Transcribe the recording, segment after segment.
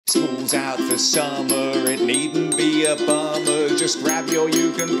songs out for summer. It needn't be a bummer. Just grab your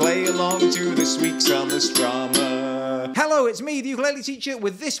uke and play along to this week's Summer Strummer. Hello, it's me, the ukulele teacher,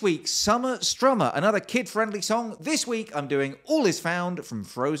 with this week's Summer Strummer, another kid-friendly song. This week I'm doing All Is Found from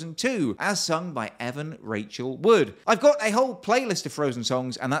Frozen 2, as sung by Evan Rachel Wood. I've got a whole playlist of Frozen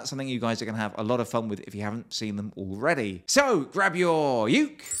songs, and that's something you guys are going to have a lot of fun with if you haven't seen them already. So, grab your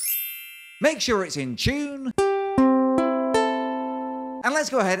uke, make sure it's in tune, and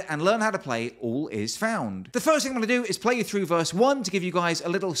let's go ahead and learn how to play All Is Found. The first thing I'm going to do is play you through verse 1 to give you guys a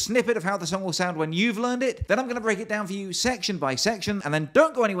little snippet of how the song will sound when you've learned it. Then I'm going to break it down for you section by section, and then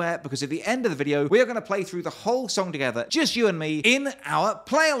don't go anywhere because at the end of the video, we are going to play through the whole song together, just you and me, in our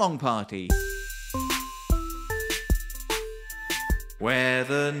play-along party. Where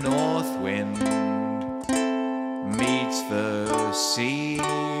the north wind meets the sea,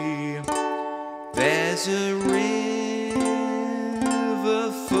 there's a river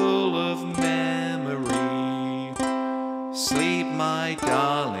full of memory. Sleep, my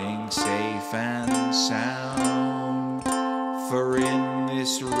darling, safe and sound, for in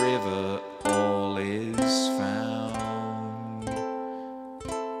this river all is found.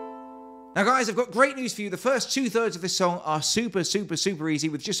 Now guys, I've got great news for you. The first 2/3 of this song are super easy,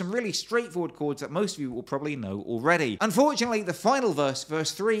 with just some really straightforward chords that most of you will probably know already. Unfortunately, the final verse,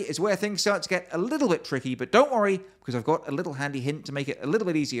 verse 3, is where things start to get a little bit tricky, but don't worry, because I've got a little handy hint to make it a little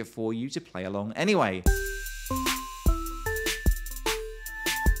bit easier for you to play along anyway.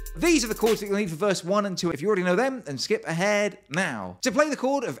 These are the chords that you'll need for verse 1 and 2. If you already know them, then skip ahead now. To play the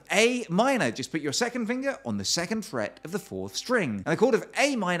chord of A minor, just put your second finger on the 2nd fret of the 4th string. And the chord of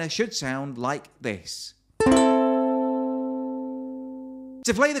A minor should sound like this. To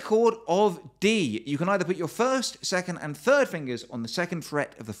play the chord of D, you can either put your 1st, 2nd, and 3rd fingers on the 2nd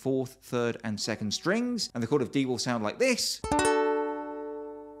fret of the 4th, 3rd, and 2nd strings, and the chord of D will sound like this.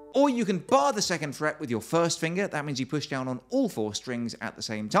 Or you can bar the 2nd fret with your 1st finger. That means you push down on all 4 strings at the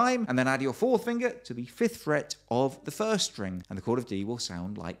same time, and then add your 4th finger to the 5th fret of the 1st string, and the chord of D will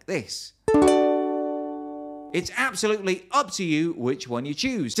sound like this. It's absolutely up to you which one you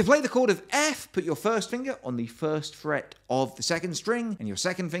choose. To play the chord of F, put your 1st finger on the 1st fret of the 2nd string, and your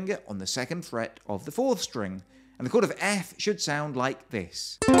 2nd finger on the 2nd fret of the 4th string, and the chord of F should sound like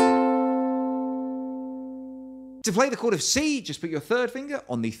this. To play the chord of C, just put your 3rd finger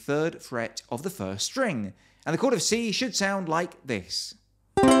on the 3rd fret of the 1st string, and the chord of C should sound like this.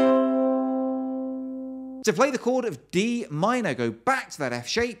 To play the chord of D minor, go back to that F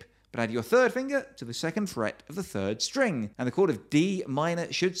shape, but add your 3rd finger to the 2nd fret of the 3rd string, and the chord of D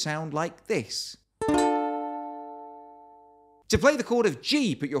minor should sound like this. To play the chord of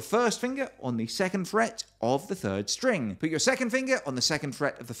G, put your 1st finger on the 2nd fret of the 3rd string, put your 2nd finger on the 2nd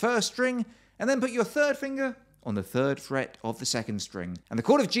fret of the 1st string, and then put your 3rd finger on the 3rd fret of the 2nd string, and the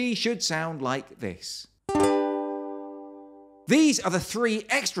chord of G should sound like this. These are the 3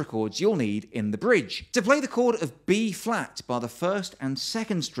 extra chords you'll need in the bridge. To play the chord of B flat, bar the 1st and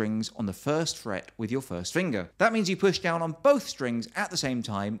 2nd strings on the 1st fret with your 1st finger. That means you push down on both strings at the same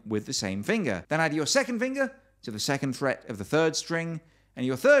time with the same finger. Then add your 2nd finger to the 2nd fret of the 3rd string, and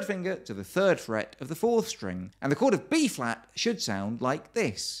your 3rd finger to the 3rd fret of the 4th string, and the chord of B flat should sound like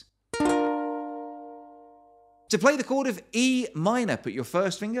this. To play the chord of E minor, put your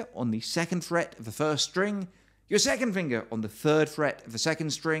 1st finger on the 2nd fret of the 1st string, your 2nd finger on the 3rd fret of the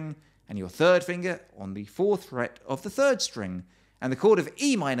 2nd string, and your 3rd finger on the 4th fret of the 3rd string, and the chord of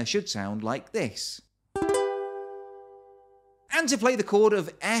E minor should sound like this. And to play the chord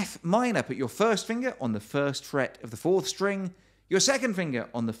of F minor, put your 1st finger on the 1st fret of the 4th string, your 2nd finger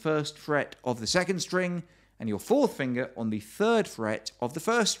on the 1st fret of the 2nd string, and your 4th finger on the 3rd fret of the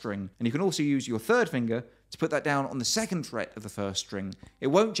 1st string. And you can also use your 3rd finger to put that down on the 2nd fret of the 1st string. It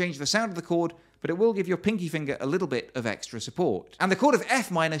won't change the sound of the chord, but it will give your pinky finger a little bit of extra support. And the chord of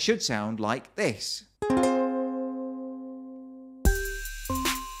F minor should sound like this.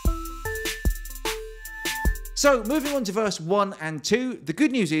 So, moving on to verse 1 and 2, the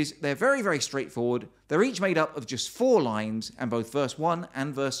good news is they're very straightforward. They're each made up of just 4 lines, and both verse 1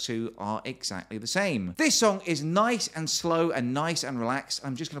 and verse 2 are exactly the same. This song is nice and slow and nice and relaxed.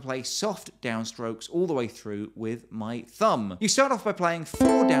 I'm just going to play soft downstrokes all the way through with my thumb. You start off by playing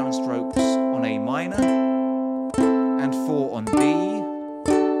 4 downstrokes on A minor, and 4 on B,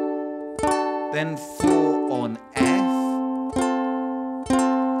 then 4 on F,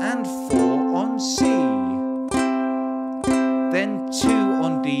 and 4 on C. Then 2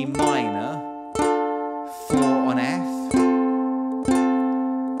 on D minor, 4 on F,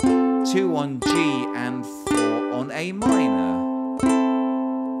 2 on G, and 4 on A minor.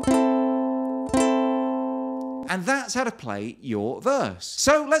 And that's how to play your verse.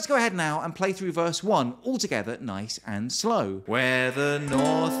 So let's go ahead now and play through verse 1 all together, nice and slow. Where the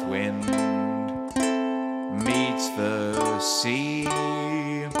north wind meets the sea,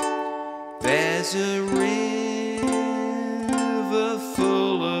 there's a river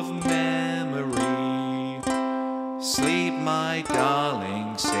full of memory. Sleep, my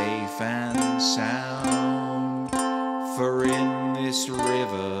darling, safe and sound, for in this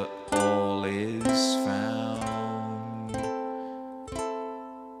river all is found.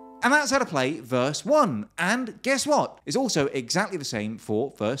 And that's how to play verse 1. And guess what? It's also exactly the same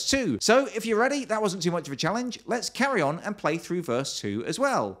for verse 2. So if you're ready, that wasn't too much of a challenge. Let's carry on and play through verse 2 as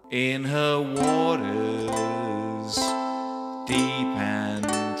well. In her waters, deep and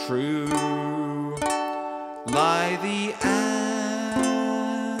true, lie the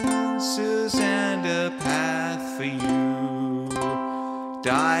answers and a path for you.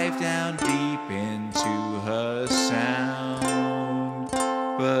 Dive down deep into her sound,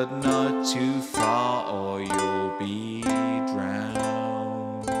 but not too far or you'll be drowned.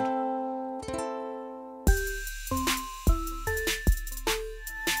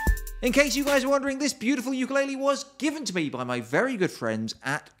 In case you guys are wondering, this beautiful ukulele was given to me by my very good friends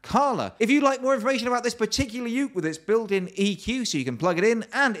at Carla. If you'd like more information about this particular uke with its built-in EQ so you can plug it in,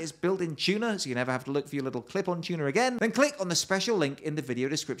 and its built-in tuner so you never have to look for your little clip-on tuner again, then click on the special link in the video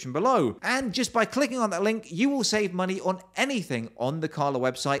description below. And just by clicking on that link, you will save money on anything on the Carla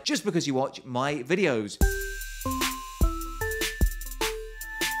website just because you watch my videos.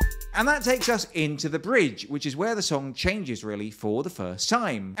 And that takes us into the bridge, which is where the song changes really for the first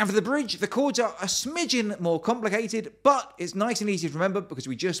time. And for the bridge, the chords are a smidgen more complicated, but it's nice and easy to remember because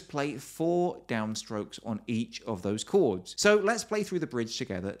we just play 4 downstrokes on each of those chords. So let's play through the bridge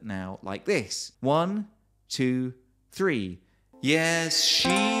together now like this. 1, 2, 3. Yes, she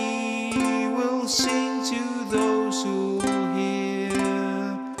will sing to those who'll hear,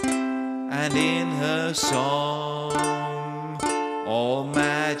 and in her song all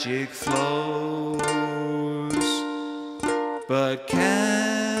magic flows. But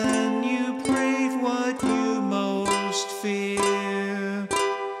can you brave what you most fear?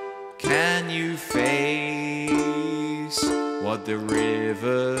 Can you face what the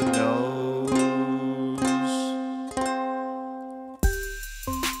river knows?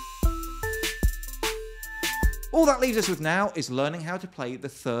 All that leaves us with now is learning how to play the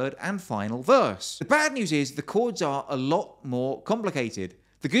third and final verse. The bad news is the chords are a lot more complicated.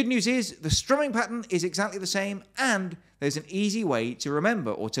 The good news is the strumming pattern is exactly the same, and there's an easy way to remember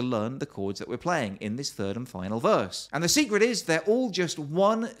or to learn the chords that we're playing in this third and final verse. And the secret is they're all just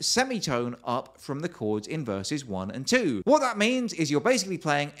 1 semitone up from the chords in verses 1 and 2. What that means is you're basically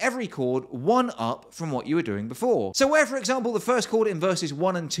playing every chord 1 up from what you were doing before. So where, for example, the first chord in verses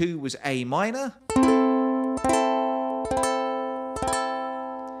 1 and 2 was A minor,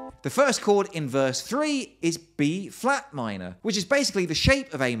 the first chord in verse 3 is B flat minor, which is basically the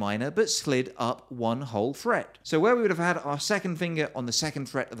shape of A minor but slid up 1 whole fret. So where we would have had our second finger on the 2nd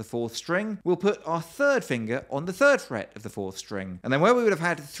fret of the 4th string, we'll put our 3rd finger on the 3rd fret of the 4th string. And then where we would have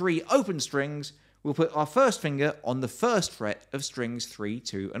had 3 open strings, we'll put our 1st finger on the 1st fret of strings 3,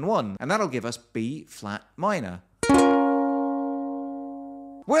 2, and 1. And that'll give us B flat minor.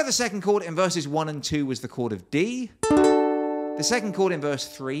 Where the 2nd chord in verses 1 and 2 was the chord of D, the 2nd chord in verse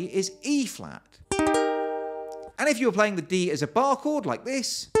 3 is E flat. And if you were playing the D as a bar chord like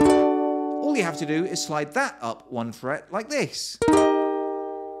this, all you have to do is slide that up 1 fret like this.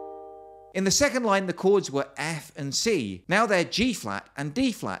 In the second line, the chords were F and C. Now they're G flat and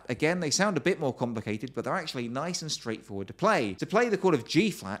D flat. Again, they sound a bit more complicated, but they're actually nice and straightforward to play. To play the chord of G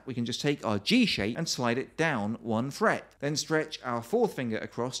flat, we can just take our G shape and slide it down 1 fret. Then stretch our 4th finger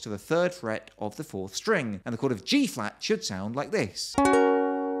across to the 3rd fret of the 4th string. And the chord of G flat should sound like this.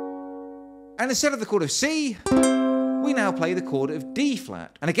 And instead of the chord of C, we now play the chord of D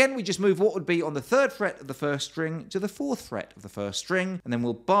flat. And again, we just move what would be on the 3rd fret of the 1st string to the 4th fret of the 1st string, and then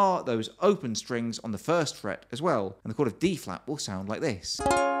we'll bar those open strings on the 1st fret as well. And the chord of D flat will sound like this.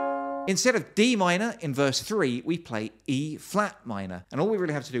 Instead of D minor in verse 3, we play E flat minor. And all we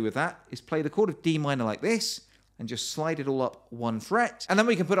really have to do with that is play the chord of D minor like this, and just slide it all up 1 fret. And then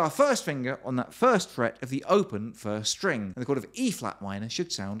we can put our 1st finger on that 1st fret of the open 1st string. And the chord of E flat minor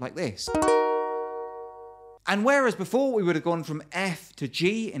should sound like this. And whereas before we would have gone from F to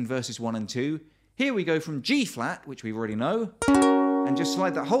G in verses 1 and 2, here we go from G flat, which we already know, and just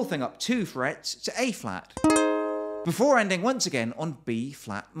slide that whole thing up 2 frets to A flat, before ending once again on B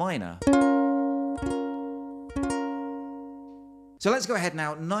flat minor. So let's go ahead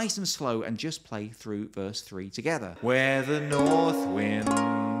now, nice and slow, and just play through verse 3 together. Where the north wind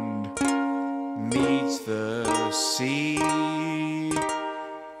meets the sea.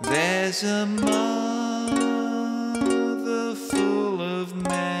 There's a mother full of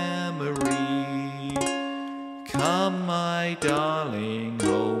memory. Come, my darling,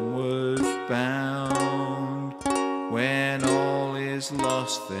 homeward bound. When all is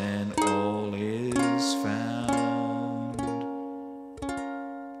lost, then all is found.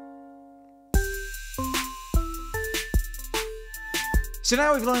 So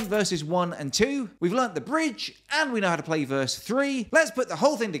now we've learned verses 1 and 2, we've learnt the bridge, and we know how to play verse 3. Let's put the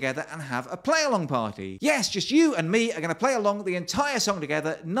whole thing together and have a play-along party. Yes, just you and me are going to play along the entire song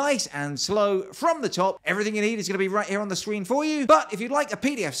together, nice and slow, from the top. Everything you need is going to be right here on the screen for you. But if you'd like a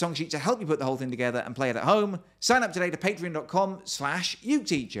PDF song sheet to help you put the whole thing together and play it at home, sign up today to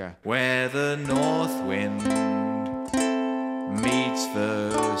patreon.com/uketeacher. Where the north wind meets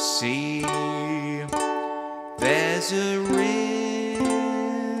the sea, there's a river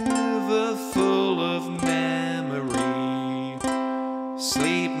full of memory.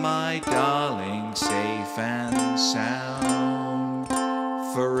 Sleep, my darling, safe and sound,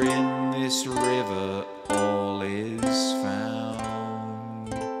 for in this river all is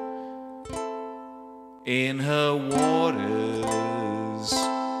found. In her waters,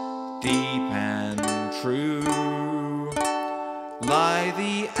 deep and true, lie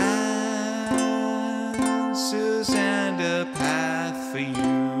the answers and a path for you.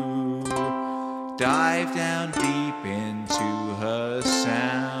 Dive down deep into her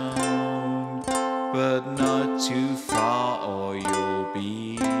sound, but not too far or you'll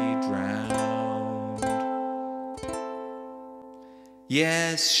be drowned.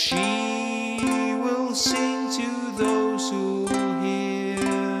 Yes, she will sing to those who'll hear,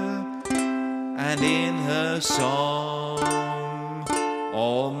 and in her song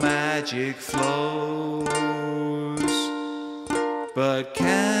all magic flows. But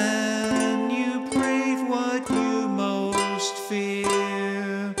can you brave what you most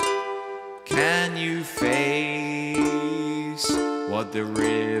fear? Can you face what the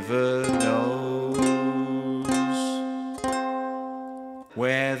river knows?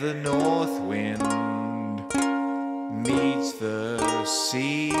 Where the north wind meets the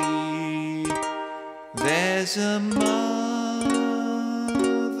sea, there's a mother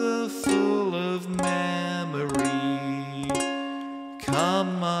full of memory.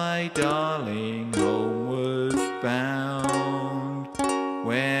 Come, my darling, homeward bound.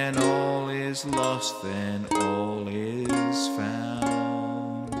 When all is lost, then all is found.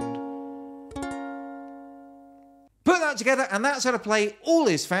 Put that together, and that's how to play All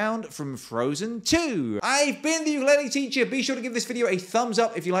Is Found from Frozen 2. I've been the ukulele teacher. Be sure to give this video a thumbs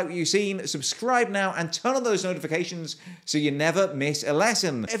up if you like what you've seen. Subscribe now and turn on those notifications so you never miss a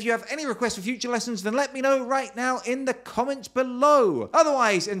lesson. If you have any requests for future lessons, then let me know right now in the comments below.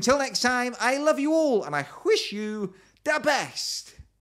 Otherwise, until next time, I love you all and I wish you the best.